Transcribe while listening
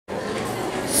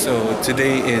So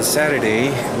today is Saturday.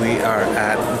 We are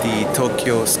at the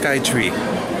Tokyo Skytree.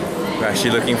 We're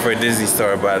actually looking for a Disney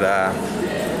store, but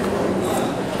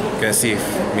gonna see if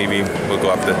maybe we'll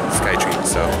go up the Skytree.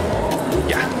 So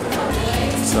yeah.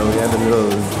 So we had a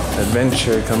little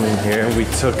adventure coming here. We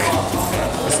took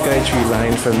the Skytree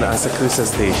line from the Asakusa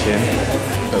station,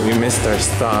 but we missed our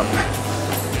stop.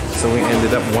 So we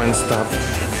ended up one stop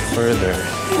further,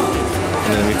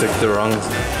 and then we took the wrong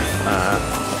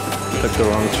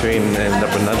train and ended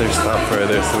up another stop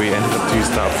further. So we ended up 2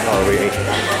 stops all the way.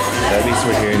 At least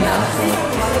we're here now.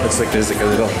 Looks like there's like a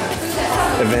little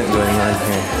event going on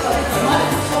here.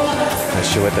 Not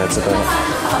sure what that's about.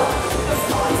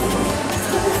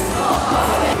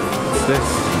 What's this?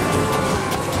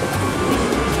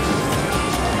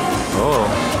 Oh,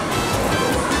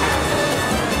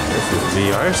 this is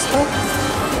VR stuff?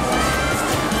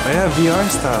 Oh yeah, VR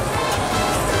stuff.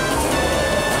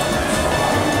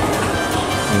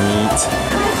 Neat.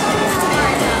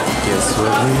 Guess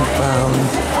what we found?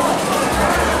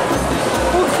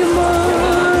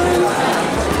 Pokemon!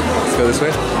 Let's go this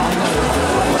way.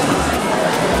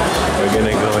 We're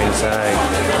gonna go inside.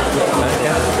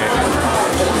 Yeah, okay.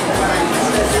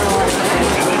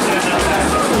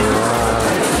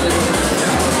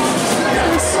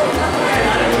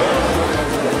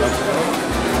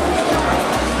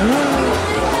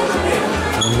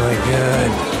 Oh my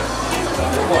god.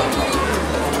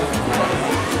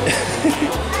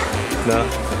 No.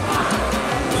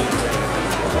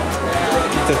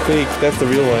 It's a fake. That's the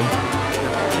real one.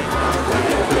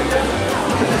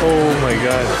 Oh my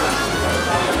god.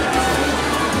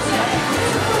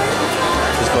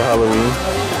 Is for Halloween?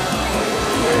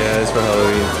 Yeah, it's for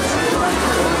Halloween.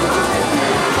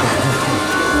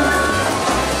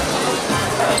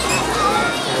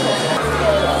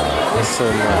 There's so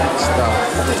much stuff.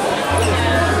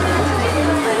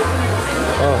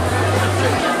 Oh.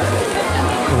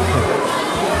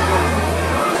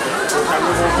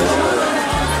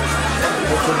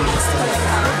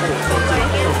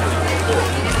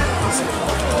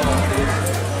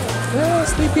 Ah,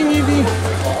 Sleeping Evie.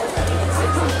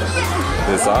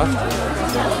 This off?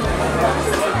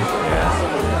 Yeah.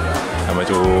 How much?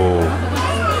 Oh,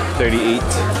 38.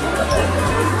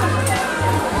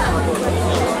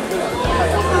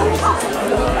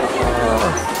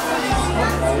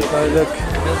 Oh, look.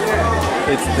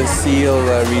 It's the seal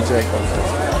reject.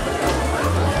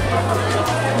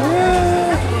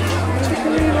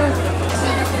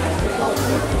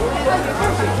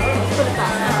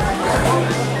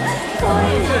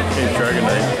 Hey,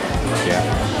 Dragonite. Yeah.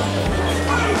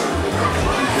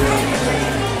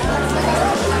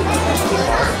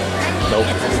 Nope.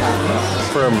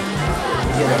 Firm.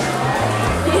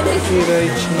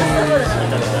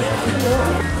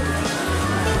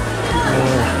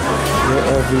 You're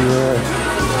everywhere.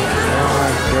 Oh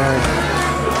my god.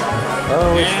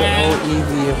 Oh, it's the whole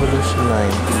Eevee evolution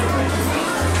line.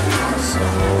 So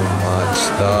much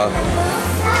stuff.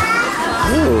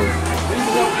 Ooh.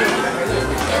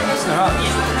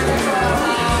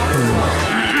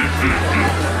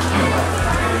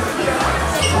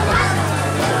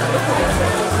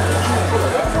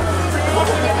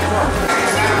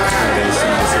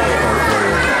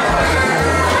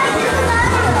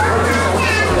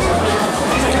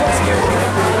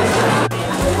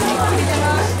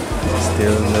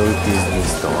 Still no Disney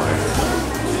store.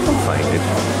 We'll find it.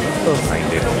 We'll find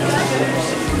it.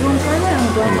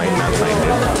 We might not find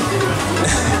it.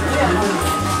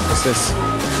 What's this?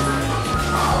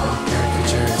 Oh,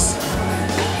 caricatures.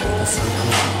 That's so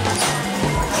cool.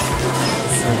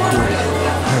 That's so cool.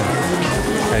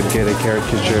 I'd get a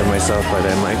caricature myself, but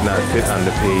I might not fit on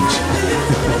the page.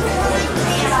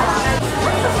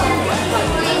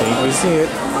 I think we see it.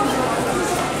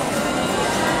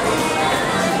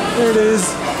 There it is.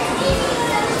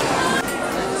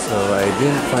 So I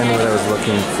didn't find what I was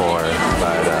looking for,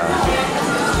 but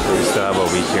we still have a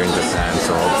week here in Japan,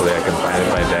 so hopefully I can find it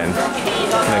by then.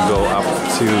 I'm gonna go up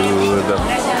to the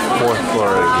 4th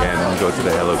floor again and go to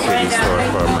the Hello Kitty store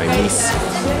for my niece.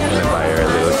 I'm gonna buy her a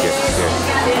little gift here.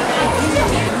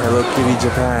 Hello Kitty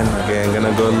Japan. Okay, I'm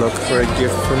gonna go look for a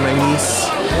gift for my niece.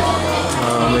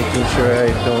 Making sure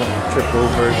I don't trip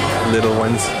over little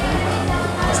ones.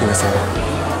 See what's up.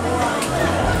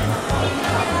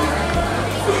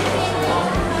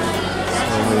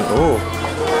 Oh,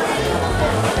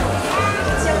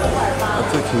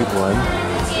 that's a cute one.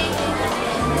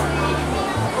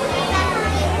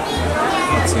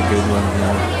 That's a good one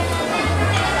now.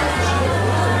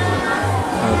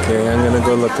 Okay, I'm gonna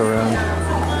go look around.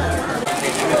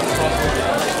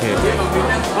 Okay,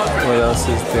 what else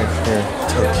is there here?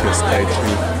 Tokyo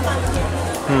Skytree.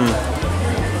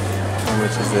 How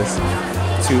much is this?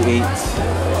 2.8.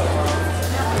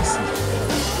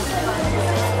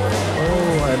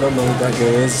 Oh, I don't know what that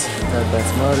is.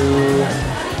 That's Maru.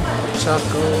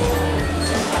 Choco.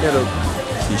 Yellow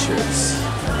t-shirts.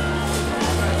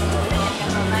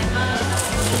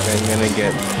 I'm gonna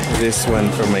get this one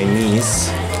for my niece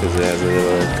because it has a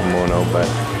little kimono, but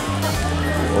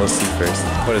we'll see first.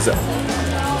 What is that?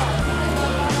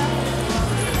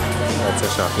 That's a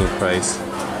shocking price.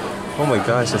 Oh my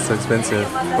gosh, that's so expensive.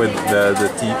 For the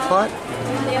teapot?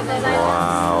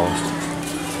 Wow.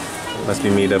 Must be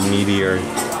made of meteor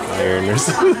iron or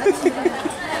something.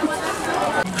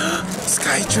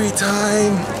 Skytree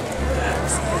time!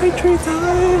 Skytree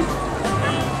time!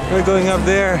 We're going up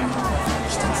there.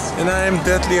 And I'm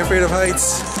deathly afraid of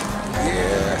heights.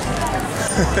 Yeah.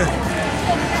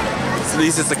 So at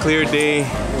least it's a clear day.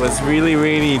 It was really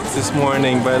rainy this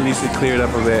morning, but at least it cleared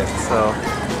up a bit. So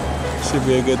should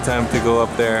be a good time to go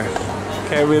up there.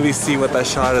 Can't really see what that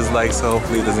shot is like, so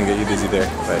hopefully it doesn't get you dizzy there.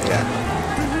 But yeah.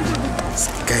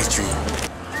 Skytree.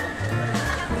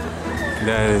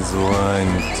 That is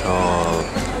one tall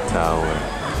tower.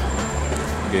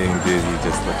 Getting dizzy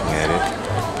just looking at it.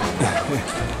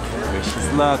 Wish us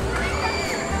luck.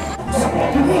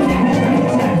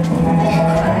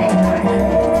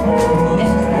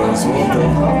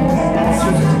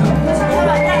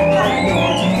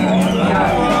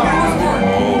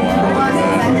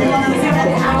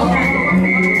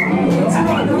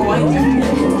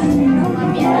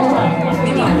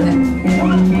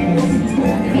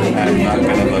 I'm not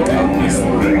gonna look out this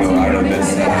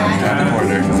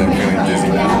corner because I'm feeling dizzy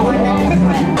now.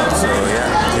 So yeah,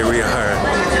 here we are.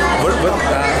 What are we right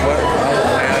now?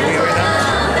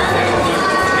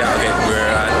 Yeah, okay, we're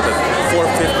at the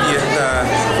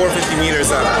 450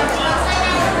 meters up,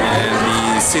 and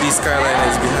the city skyline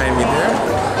is behind me there.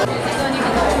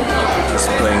 Just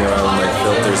playing around with my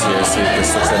filters here, see if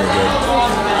this looks any good.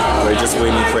 We're just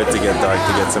waiting for it to get dark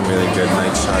to get some really good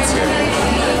night shots here.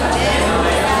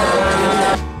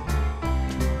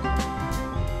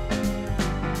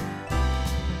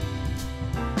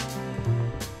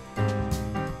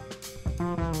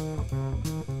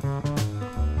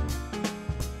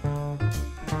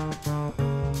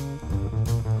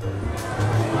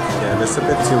 There's a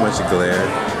bit too much glare.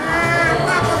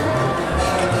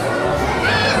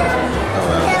 Oh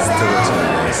well, it still looks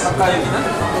really nice.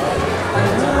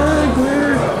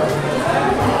 Glare!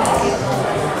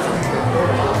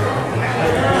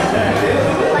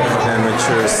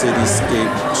 Amateur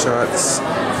cityscape shots.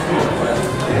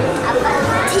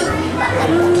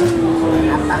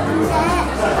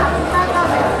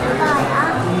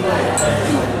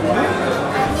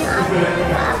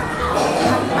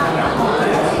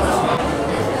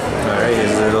 Alright,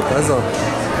 here's a little puzzle.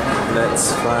 Let's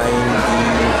find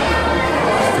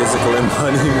the physical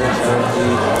embodiment of the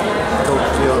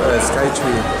Tokyo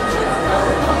Skytree.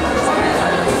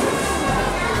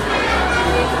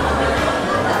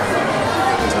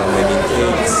 So many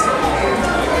cakes.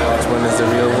 Which one is the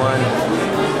real one?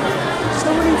 So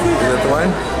many cakes. Is that the one?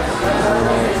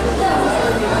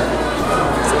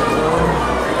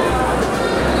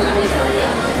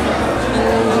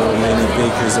 Oh, many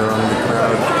bakers are on the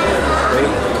crowd.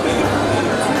 Wait.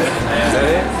 Is that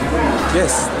it?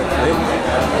 Yes. Wait.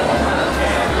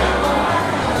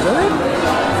 Is that it?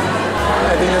 Yeah,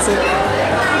 I think that's it.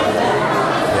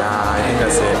 Yeah, I think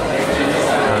that's it.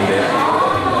 Found it.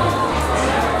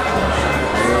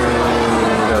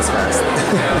 That was fast.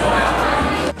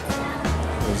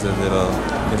 There's a little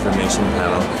information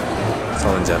panel. It's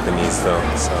all in Japanese though,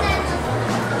 so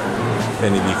if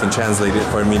any of you can translate it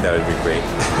for me, that would be great.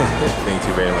 Thank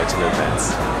you very much in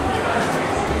advance.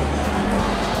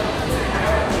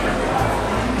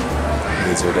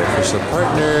 These are the official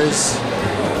partners.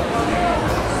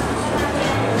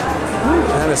 Ooh,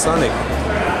 Panasonic.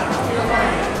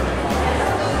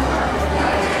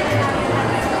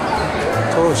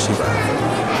 Toshiba.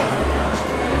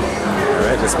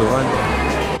 Alright, let's move on.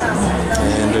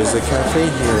 And there's a cafe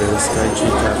here, the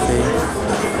Skytree Cafe.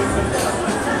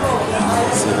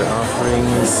 See the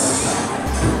offerings.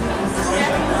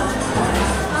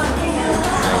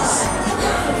 Nice.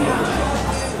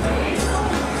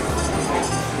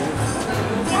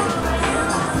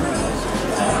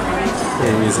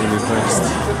 Here is a new first.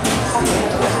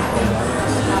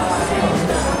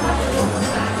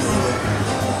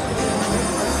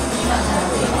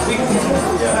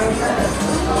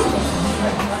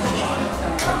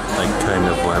 I kind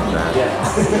of want that.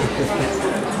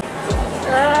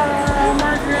 Oh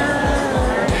my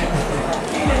god!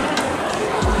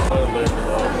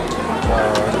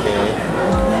 Oh, okay.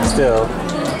 Still.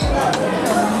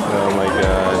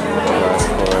 god, last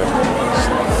floor.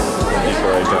 People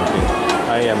are jumping.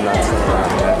 I am not stuck on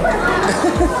yet.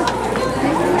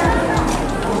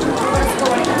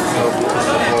 So, just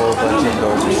a whole bunch of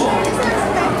goats.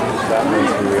 That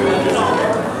makes me really busy.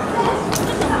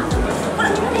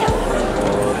 A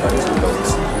whole bunch of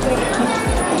goats.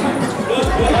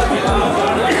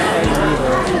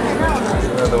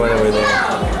 Another one over there.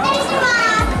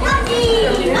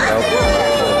 Nope.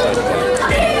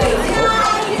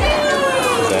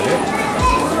 Is that it?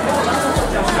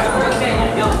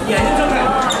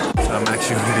 So I'm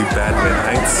actually really bad with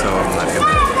heights, so I'm not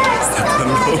gonna step on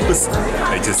those.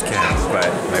 I just can't, but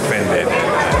my friend did,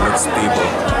 and it looks stable.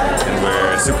 And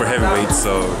we're super heavyweights,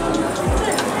 so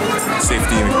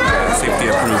safety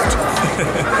approved.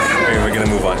 Okay, we're gonna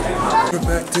move on. We're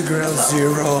back to ground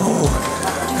zero.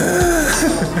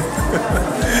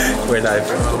 We're live.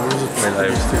 We're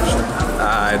live.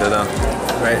 I don't know.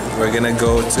 Right, we're gonna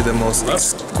go to the most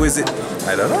exquisite.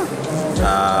 I don't know.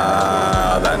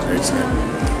 That hurts me.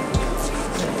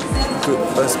 Group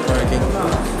bus parking.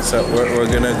 So we're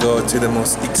gonna go to the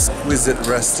most exquisite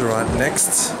restaurant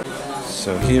next.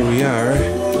 So here we are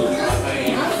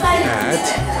at.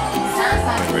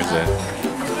 Where's that?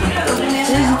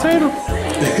 Where's the title?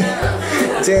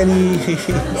 Jenny.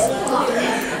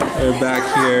 We're back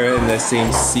here in the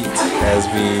same seat as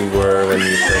we were when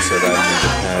we first arrived in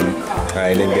Japan.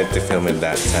 I didn't get to film it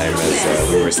that time as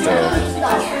we were still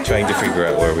trying to figure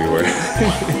out where we were.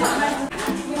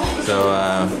 So,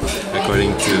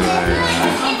 according to our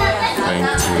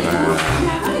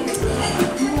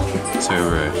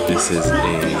server, this is a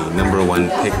 #1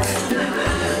 pick.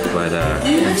 But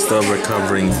I'm still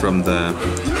recovering from the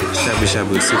shabu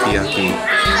shabu sukiyaki.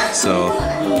 So.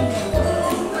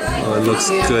 Oh, it looks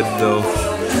good though.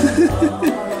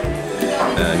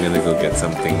 I'm gonna go get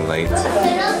something light.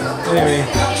 Anyway,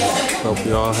 hope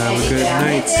you all have a good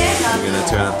night. I'm gonna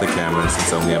turn off the camera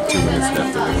since I only have 2 minutes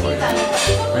left of recording.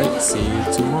 Alright, see you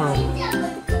tomorrow.